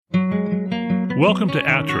Welcome to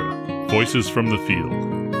ATTRA, Voices from the Field.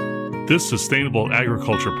 This Sustainable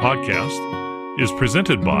Agriculture podcast is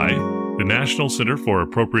presented by the National Center for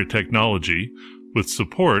Appropriate Technology with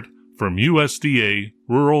support from USDA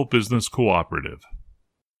Rural Business Cooperative.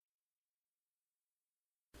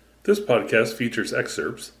 This podcast features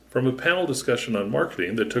excerpts from a panel discussion on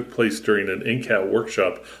marketing that took place during an NCAT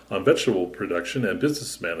workshop on vegetable production and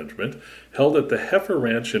business management held at the Heifer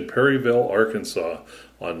Ranch in Perryville, Arkansas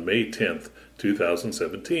on May 10th,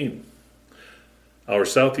 2017. Our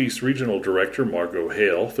Southeast Regional Director, Margot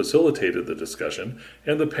Hale, facilitated the discussion,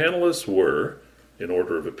 and the panelists were, in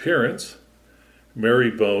order of appearance,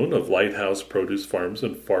 Mary Bone of Lighthouse Produce Farms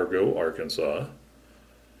in Fargo, Arkansas,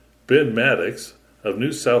 Ben Maddox of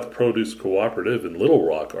New South Produce Cooperative in Little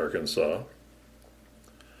Rock, Arkansas,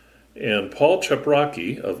 and Paul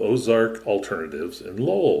Chapraki of Ozark Alternatives in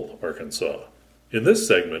Lowell, Arkansas. In this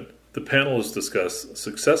segment, the panelists discuss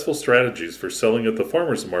successful strategies for selling at the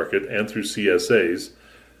farmers market and through CSAs,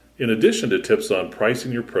 in addition to tips on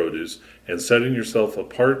pricing your produce and setting yourself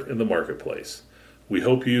apart in the marketplace. We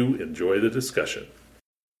hope you enjoy the discussion.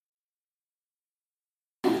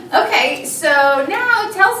 Okay, so now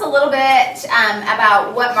tell us a little bit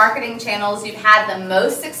about what marketing channels you've had the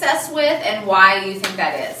most success with and why you think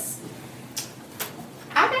that is.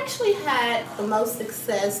 I've actually had the most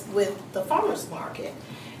success with the farmers market,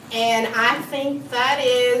 and I think that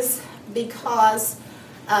is because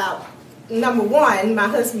number one, my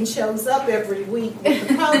husband shows up every week with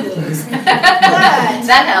the produce.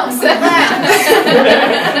 That helps.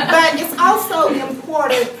 But it's also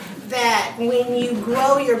important that when you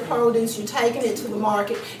grow your produce, you're taking it to the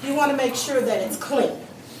market, you want to make sure that it's clean,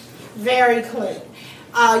 very clean.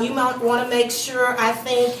 You might want to make sure, I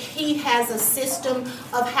think, he has a system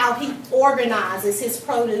of how he organizes his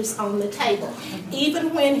produce on the table.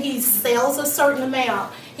 Even when he sells a certain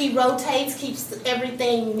amount, he rotates, keeps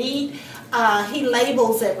everything neat, he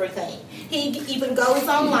labels everything. He even goes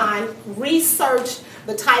online, research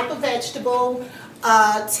the type of vegetable,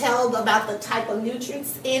 tell about the type of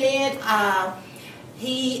nutrients in it.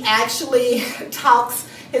 He actually talks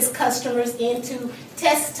his customers into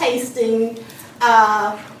test tasting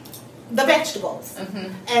the vegetables.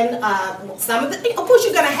 Mm-hmm. And some of the, of course,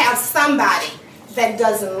 you're going to have somebody that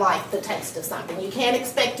doesn't like the taste of something. You can't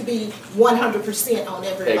expect to be 100% on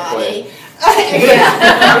everybody.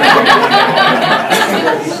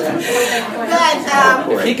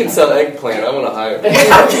 But he can sell eggplant. I want to hire him.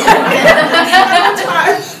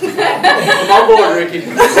 My boy Ricky.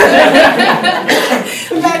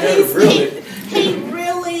 But he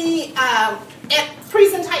really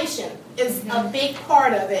presentation is a big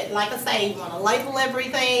part of it. Like I say, you want to label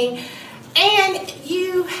everything. And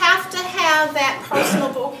you have to have that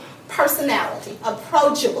personable personality,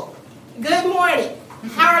 approachable. Good morning.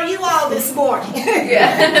 How are you all this morning?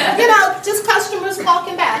 Yeah. You know, just customers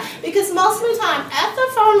walking by. Because most of the time at the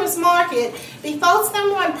farmer's market, before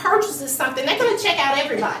someone purchases something, they're going to check out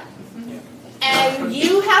everybody. And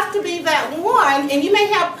you have to be that one. And you may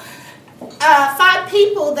have 5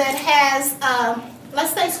 people that has,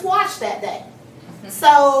 let's say, squash that day.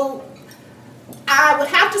 So I would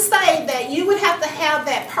have to say that you would have to have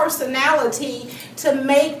that personality to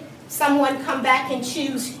make someone come back and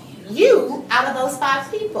choose you out of those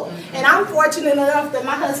 5 people. And I'm fortunate enough that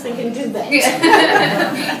my husband can do that.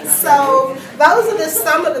 So those are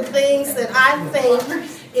some of the things that I think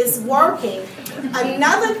is working.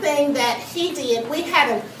 Another thing that he did, we had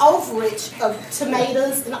an overage of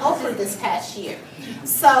tomatoes and okra this past year.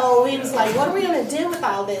 So he was like, what are we going to do with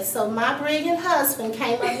all this? So my brilliant husband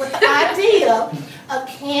came up with the idea of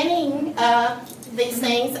canning these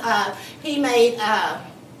things. He made, a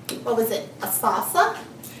salsa,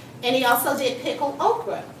 and he also did pickled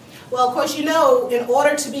okra. Well, of course, you know, in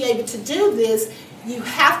order to be able to do this, you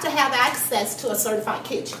have to have access to a certified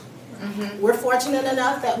kitchen. Mm-hmm. We're fortunate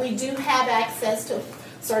enough that we do have access to a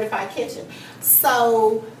certified kitchen.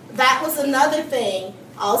 So that was another thing.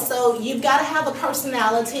 Also, you've got to have a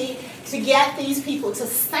personality to get these people to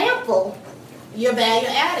sample your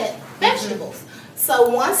value-added vegetables. Mm-hmm. So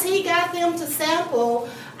once he got them to sample,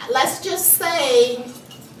 let's just say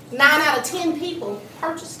 9 out of 10 people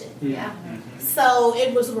purchased it. Yeah. Mm-hmm. So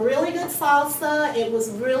it was really good salsa. It was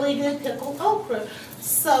really good pickled okra.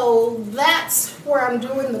 So that's where I'm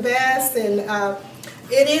doing the best, and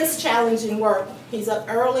it is challenging work. He's up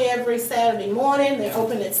early every Saturday morning. They're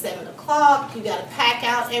open at 7 o'clock. You got to pack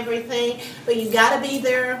out everything, but you got to be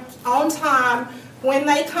there on time when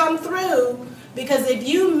they come through, because if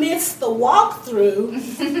you miss the walkthrough,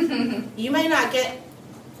 you may not get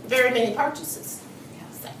very many purchases.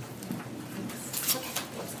 So,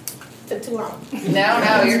 took too long.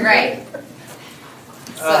 No, you're right.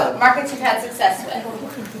 So markets you've had success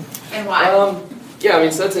with, and why? Yeah, I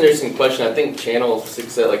mean, so that's an interesting question. I think channel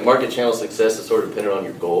success, like market channel success, is sort of dependent on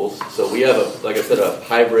your goals. So we have, like I said, a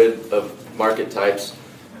hybrid of market types.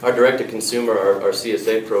 Our direct-to-consumer, our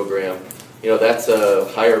CSA program, that's a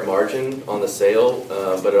higher margin on the sale,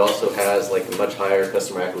 but it also has like a much higher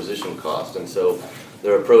customer acquisition cost. And so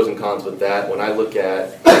there are pros and cons with that. When I look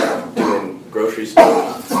at doing grocery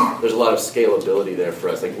stores, there's a lot of scalability there for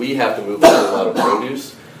us. Like we have to move a lot of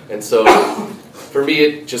produce, and so for me,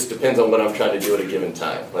 it just depends on what I'm trying to do at a given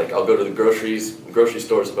time. Like I'll go to the grocery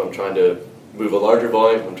stores if I'm trying to move a larger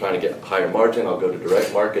volume, if I'm trying to get higher margin, I'll go to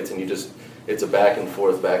direct markets, and it's a back and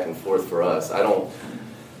forth for us. I don't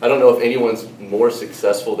know if anyone's more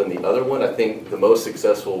successful than the other one. I think the most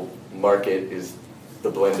successful market is the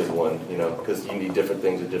blended one, because you need different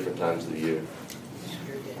things at different times of the year.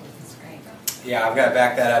 That's great. Yeah, I've got to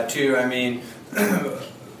back that up too. I mean,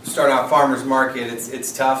 starting out farmers market,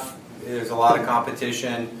 it's tough. There's a lot of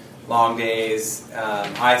competition, long days.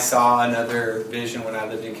 I saw another vision when I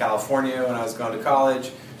lived in California when I was going to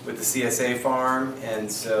college with the CSA farm,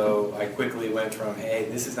 and so I quickly went from, hey,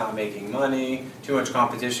 this is not making money, too much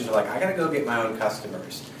competition, to like, I got to go get my own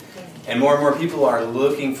customers. And more people are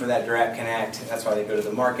looking for that direct connect. That's why they go to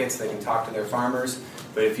the markets, they can talk to their farmers.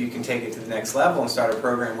 But if you can take it to the next level and start a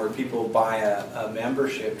program where people buy a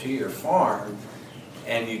membership to your farm,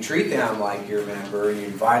 and you treat them like your member, you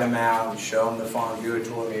invite them out, and show them the farm, do a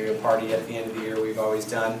tour, maybe a party at the end of the year we've always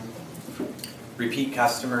done. Repeat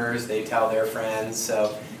customers, they tell their friends.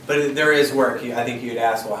 So, but there is work. I think you'd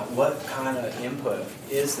ask, well, what kind of input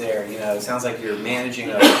is there? It sounds like you're managing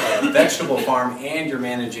a vegetable farm and you're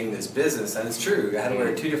managing this business, and it's true. I had to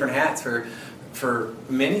wear two different hats for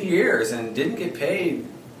many years and didn't get paid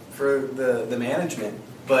for the management.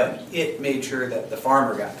 But it made sure that the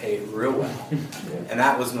farmer got paid real well. And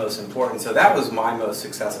that was most important. So that was my most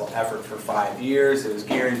successful effort for 5 years. It was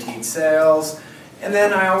guaranteed sales. And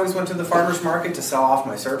then I always went to the farmer's market to sell off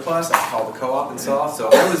my surplus. I called the co-op and sell off. So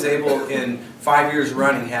I was able, in 5 years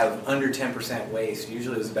running, have under 10% waste.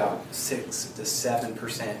 Usually it was about 6 to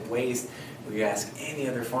 7% waste. If you ask any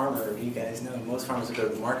other farmer, you guys know, most farmers that go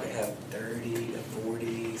to the market have 30 to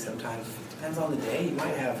 40, sometimes it depends on the day. You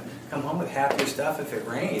might come home with half your stuff if it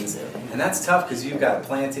rains. And that's tough because you've got to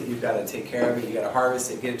plant it, you've got to take care of it, you've got to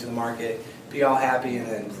harvest it, get it to the market, be all happy, and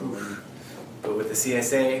then poof. But with the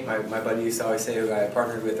CSA, my buddy used to always say, who I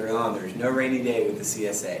partnered with early on, there's no rainy day with the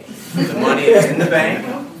CSA. The money is in the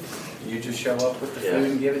bank. You just show up with the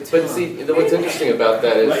food and give it to them. But see, what's interesting about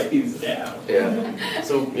that is, write these down. Yeah.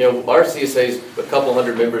 So our CSA is a couple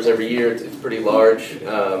hundred members every year. It's pretty large.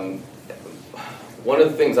 One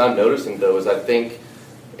of the things I'm noticing though is I think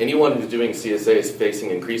anyone who's doing CSA is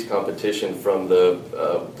facing increased competition from the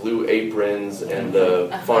Blue Aprons and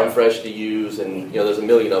the Farm Fresh to Use, and there's a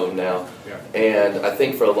million of them now. Yeah. And I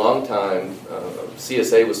think for a long time,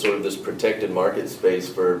 CSA was sort of this protected market space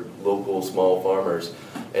for local small farmers,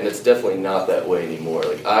 and it's definitely not that way anymore.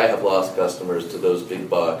 Like I have lost customers to those big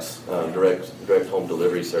box direct home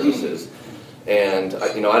delivery services. And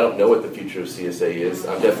I don't know what the future of CSA is.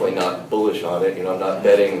 I'm definitely not bullish on it. I'm not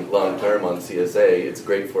betting long term on CSA. It's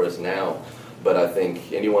great for us now, but I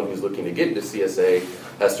think anyone who's looking to get into CSA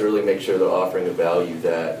has to really make sure they're offering a value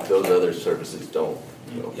that those other services don't.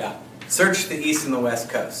 Yeah. Search the East and the West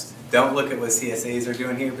Coast. Don't look at what CSAs are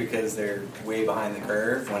doing here because they're way behind the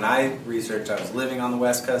curve. When I researched, I was living on the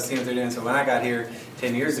West Coast, seeing what they're doing. So when I got here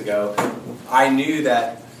 10 years ago, I knew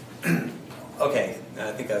that. Okay,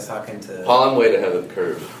 I think I was talking to Paul, I'm way ahead of the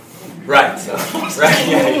curve. Right. Right.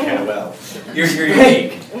 Yeah. Well, you're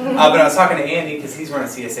unique. But I was talking to Andy because he's running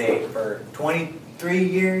CSA for 23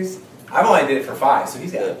 years. I've only did it for 5, so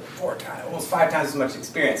he's got almost 5 times as much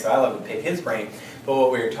experience. So I love to pick his brain. But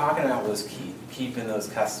what we were talking about was keeping those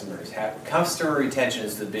customers. Customer retention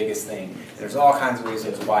is the biggest thing. There's all kinds of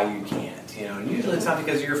reasons why you can't. And usually it's not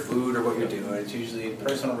because of your food or what you're doing. It's usually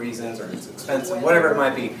personal reasons or it's expensive, whatever it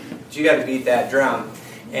might be. But you got to beat that drum.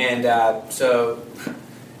 And so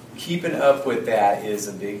keeping up with that is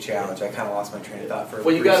a big challenge. I kind of lost my train of thought for a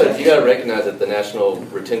Well, you got to recognize that the national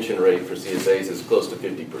retention rate for CSAs is close to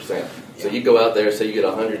 50%. So you go out there, say you get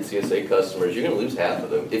 100 CSA customers, you're going to lose half of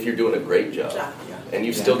them if you're doing a great job. And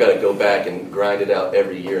you've still got to go back and grind it out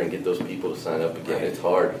every year and get those people to sign up again. Right. It's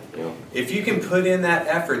hard, If you can put in that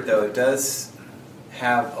effort, though, it does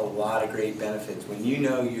have a lot of great benefits. When you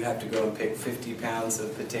know you have to go and pick 50 pounds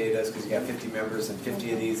of potatoes because you got 50 members and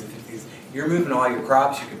 50 of these and 50 of these, you're moving all your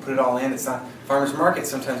crops, you can put it all in. It's not farmer's market.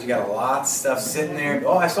 Sometimes you got a lot of stuff sitting there.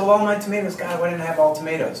 Oh, I sold all my tomatoes. God, why didn't I have all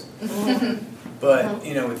tomatoes? But,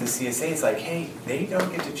 you know, with the CSA, it's like, hey, they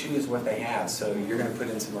don't get to choose what they have. So you're going to put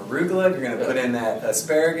in some arugula, you're going to put in that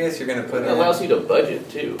asparagus, you're going to put in... It allows you to budget,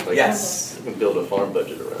 too. Like, yes. You can build a farm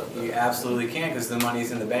budget around that. You absolutely can, because the money's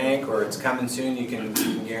in the bank, or it's coming soon, you can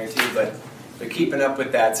guarantee. But keeping up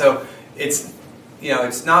with that. So it's, you know,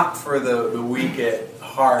 it's not for the weak at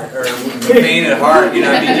heart, or the faint at heart. You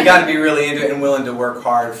know, I mean, you got to be really into it and willing to work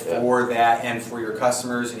hard for that and for your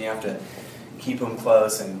customers, and you have to keep them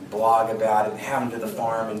close and blog about it and have them to the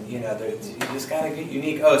farm, and you know, you just got to get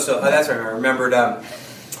unique. Oh, so that's right. I remembered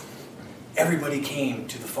everybody came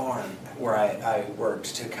to the farm where I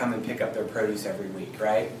worked to come and pick up their produce every week,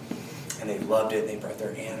 right? And they loved it. They brought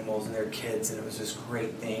their animals and their kids, and it was this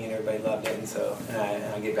great thing, and everybody loved it. And so,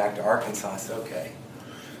 and I get back to Arkansas. I said, okay,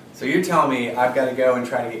 so you're telling me I've got to go and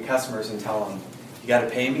try to get customers and tell them you got to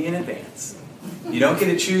pay me in advance. You don't get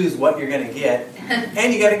to choose what you're going to get,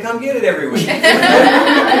 and you got to come get it every week. And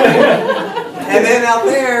then out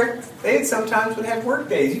there, they sometimes would have work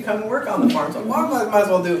days. You come and work on the farm. So, well, I might as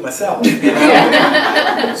well do it myself. You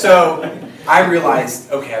know? So I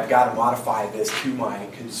realized, okay, I've got to modify this to my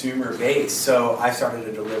consumer base. So I started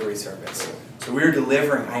a delivery service. So we were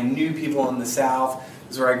delivering. I knew people in the South.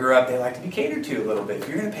 This is where I grew up. They like to be catered to a little bit. If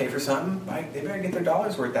you're going to pay for something, they better get their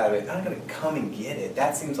dollar's worth out of it. I'm not going to come and get it.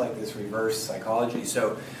 That seems like this reverse psychology.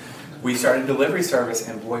 So we started a delivery service,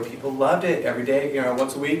 and boy, people loved it. Every day, you know,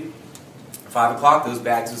 once a week, 5 o'clock, those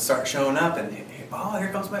bags would start showing up, and oh,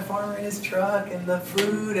 here comes my farmer in his truck, and the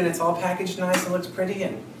fruit, and it's all packaged nice and looks pretty,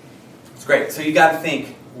 and it's great. So you got to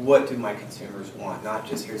think, what do my consumers want? Not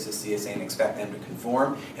just here's the CSA and expect them to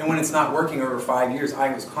conform. And when it's not working over 5 years,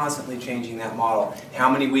 I was constantly changing that model. How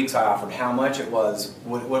many weeks I offered, how much it was,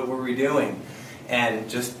 what were we doing? And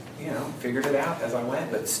just, you know, figured it out as I went.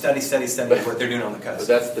 But study what they're doing on the coast. But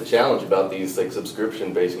that's the challenge about these like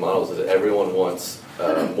subscription-based models, is that everyone wants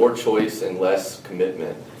more choice and less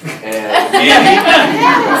commitment. And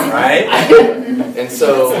right?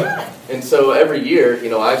 And so every year, you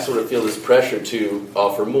know, I sort of feel this pressure to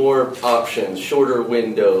offer more options, shorter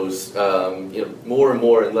windows, you know, more and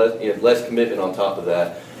more, and less commitment on top of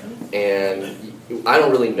that. And I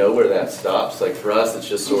don't really know where that stops. Like for us, it's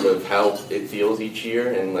just sort of how it feels each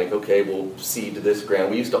year, and like, okay, we'll seed to this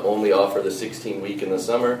ground. We used to only offer the 16-week in the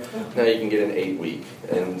summer. Now you can get an 8-week,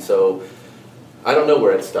 and so I don't know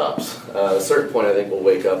where it stops. At a certain point, I think we'll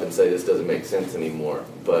wake up and say this doesn't make sense anymore.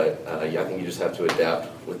 But yeah, I think you just have to adapt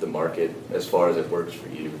with the market as far as it works for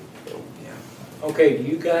you. So. Yeah. Okay, do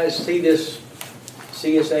you guys see this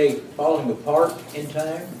CSA falling apart in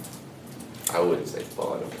time? I wouldn't say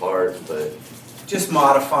falling apart, but Just Well,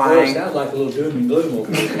 it modifying. sounds like a little doom and gloom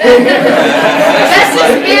over there.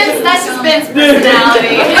 That's just Ben's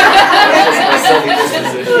personality. my sunny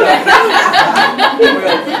disposition. Well,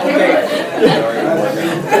 okay.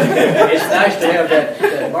 It's nice to have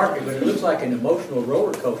that market, but it looks like an emotional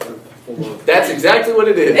roller coaster for That's exactly what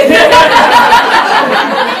it is.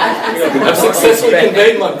 I've successfully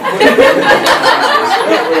conveyed my point. For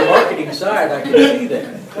the marketing side, I can see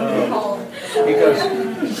that. Because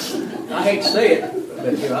I hate to say it,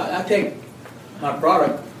 but you know, I take my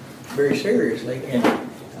product very seriously, and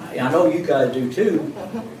I know you guys do too.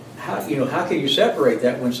 How can you separate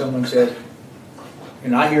that when someone says,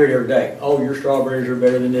 and I hear it every day, oh, your strawberries are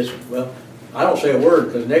better than this one. Well, I don't say a word,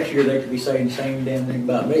 because next year they could be saying the same damn thing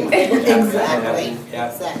about me. Exactly.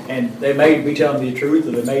 Yeah. Exactly. And they may be telling me the truth,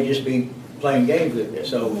 or they may just be playing games with it.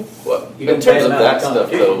 So Well, you in don't terms pay of them out that of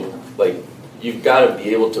stuff, competition. though, like you've got to be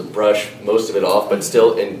able to brush most of it off, but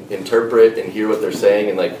still interpret and hear what they're saying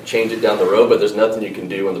and like change it down the road. But there's nothing you can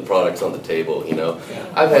do when the product's on the table. You know,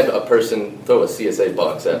 I've had a person throw a CSA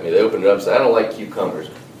box at me. They opened it up and said, "I don't like cucumbers."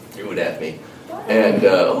 Threw it at me. And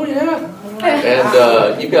oh yeah,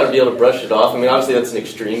 and you've got to be able to brush it off. I mean, obviously that's an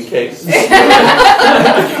extreme case.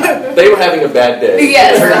 They were having a bad day.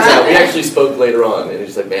 Yes. It turns out we actually spoke later on, and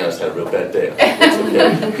he's like, "Man, I just had a real bad day." It's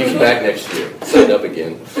okay. He's back next year. Sign up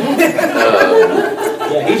again.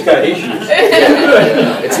 Yeah, he's got issues.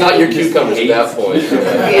 Yeah. It's not your cucumbers at that point.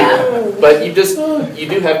 Yeah. But you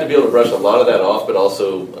do have to be able to brush a lot of that off, but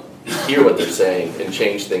also hear what they're saying and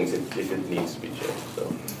change things if it needs to be changed. So.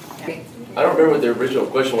 I don't remember what the original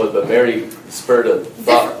question was, but Mary spurred a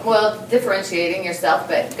thought. Differentiating yourself,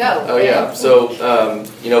 but go. Oh yeah. So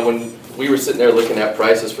when we were sitting there looking at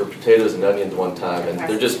prices for potatoes and onions one time, and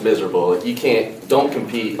they're just miserable. Like, don't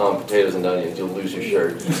compete on potatoes and onions, you'll lose your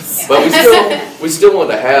shirt. But we still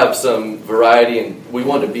want to have some variety, and we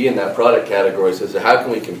want to be in that product category. So how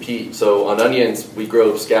can we compete? So on onions, we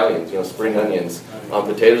grow scallions, spring onions. On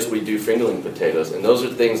potatoes, we do fingerling potatoes, and those are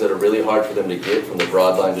things that are really hard for them to get from the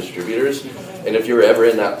broadline distributors. And if you're ever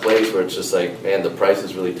in that place where it's just like, man, the price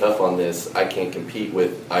is really tough on this, I can't compete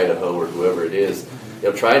with Idaho or whoever it is,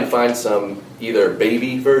 try and find some either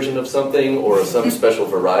baby version of something or some special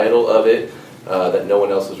varietal of it that no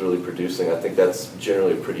one else is really producing. I think that's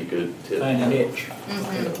generally a pretty good tip. Find a niche.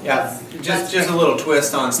 Yeah, just a little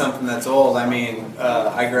twist on something that's old. I mean,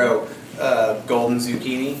 I grow golden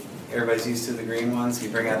zucchini. Everybody's used to the green ones. You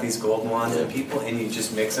bring out these golden ones, and you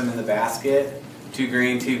just mix them in the basket. 2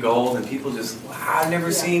 green, 2 gold, and people just, wow, I've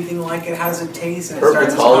never seen anything like it. How does it taste? And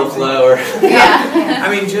purple cauliflower. Yeah. I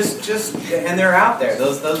mean, just, and they're out there.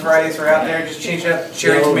 Those varieties are out there. Just change up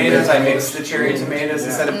cherry tomatoes. I mix the cherry tomatoes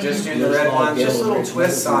instead of just doing the red ones. Just little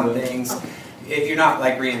twists on things. If you're not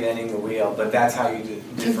like reinventing the wheel, but that's how you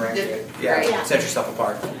differentiate. Yeah. Set yourself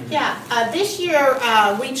apart. Yeah, this year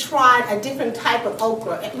we tried a different type of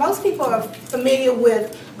okra. Most people are familiar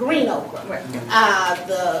with green okra,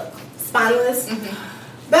 the spineless,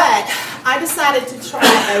 but I decided to try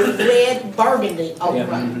a red burgundy okra. Yeah,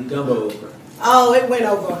 gumbo okra. Oh, it went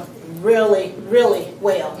over really, really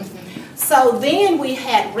well. So then we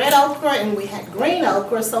had red okra and we had green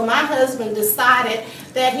okra. So my husband decided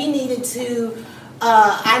that he needed to,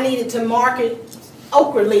 I needed to market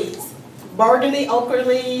okra leaves, burgundy okra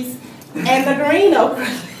leaves, and the green okra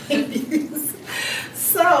leaves.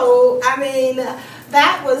 So I mean,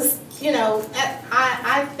 that was,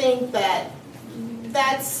 I think that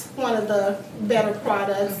that's one of the better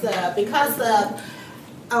products because of.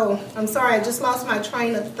 Oh, I'm sorry, I just lost my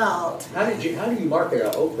train of thought. How do you market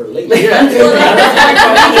an okra leaf? Yeah. You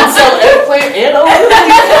can sell eggplant and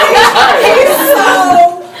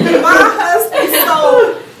My husband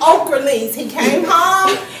sold okra leaves. He came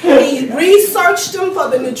home, he researched them for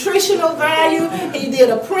the nutritional value, he did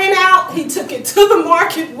a printout, he took it to the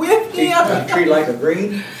market with him. Treat like a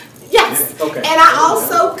green? Yes. Okay. And I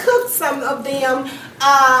also cooked some of them.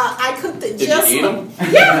 I cooked it Did just you eat them?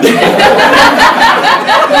 Yeah.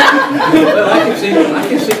 Well, I can see where that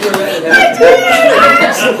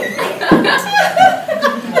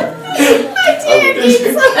I did eat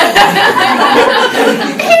some.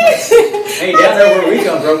 Hey, down there where we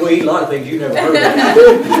come from, we eat a lot of things you never heard of.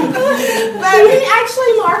 But we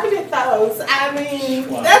actually marketed those. I mean,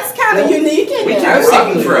 that's kind of unique. I was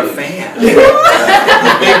thinking for a fan. Big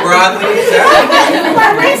broadleaf. I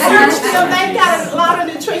researched them. They've got a lot of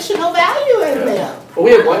nutritional value in them. Well,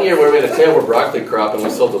 we had one year where we had a terrible broccoli crop and we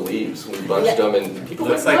sold the leaves. We bunched them and people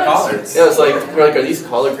Looks like collards. Yeah, it's like, we're like, are these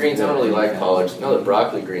collard greens? I don't really like collards. No, they're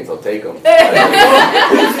broccoli greens. I'll take them. So we've done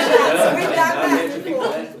that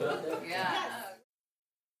before.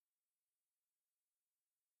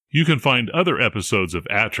 You can find other episodes of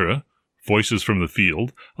ATTRA, Voices from the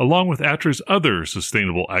Field, along with ATTRA's other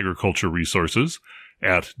sustainable agriculture resources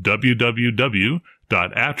at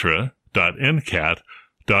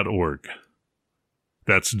www.attra.ncat.org.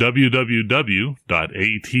 That's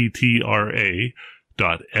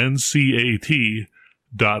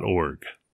www.attra.ncat.org.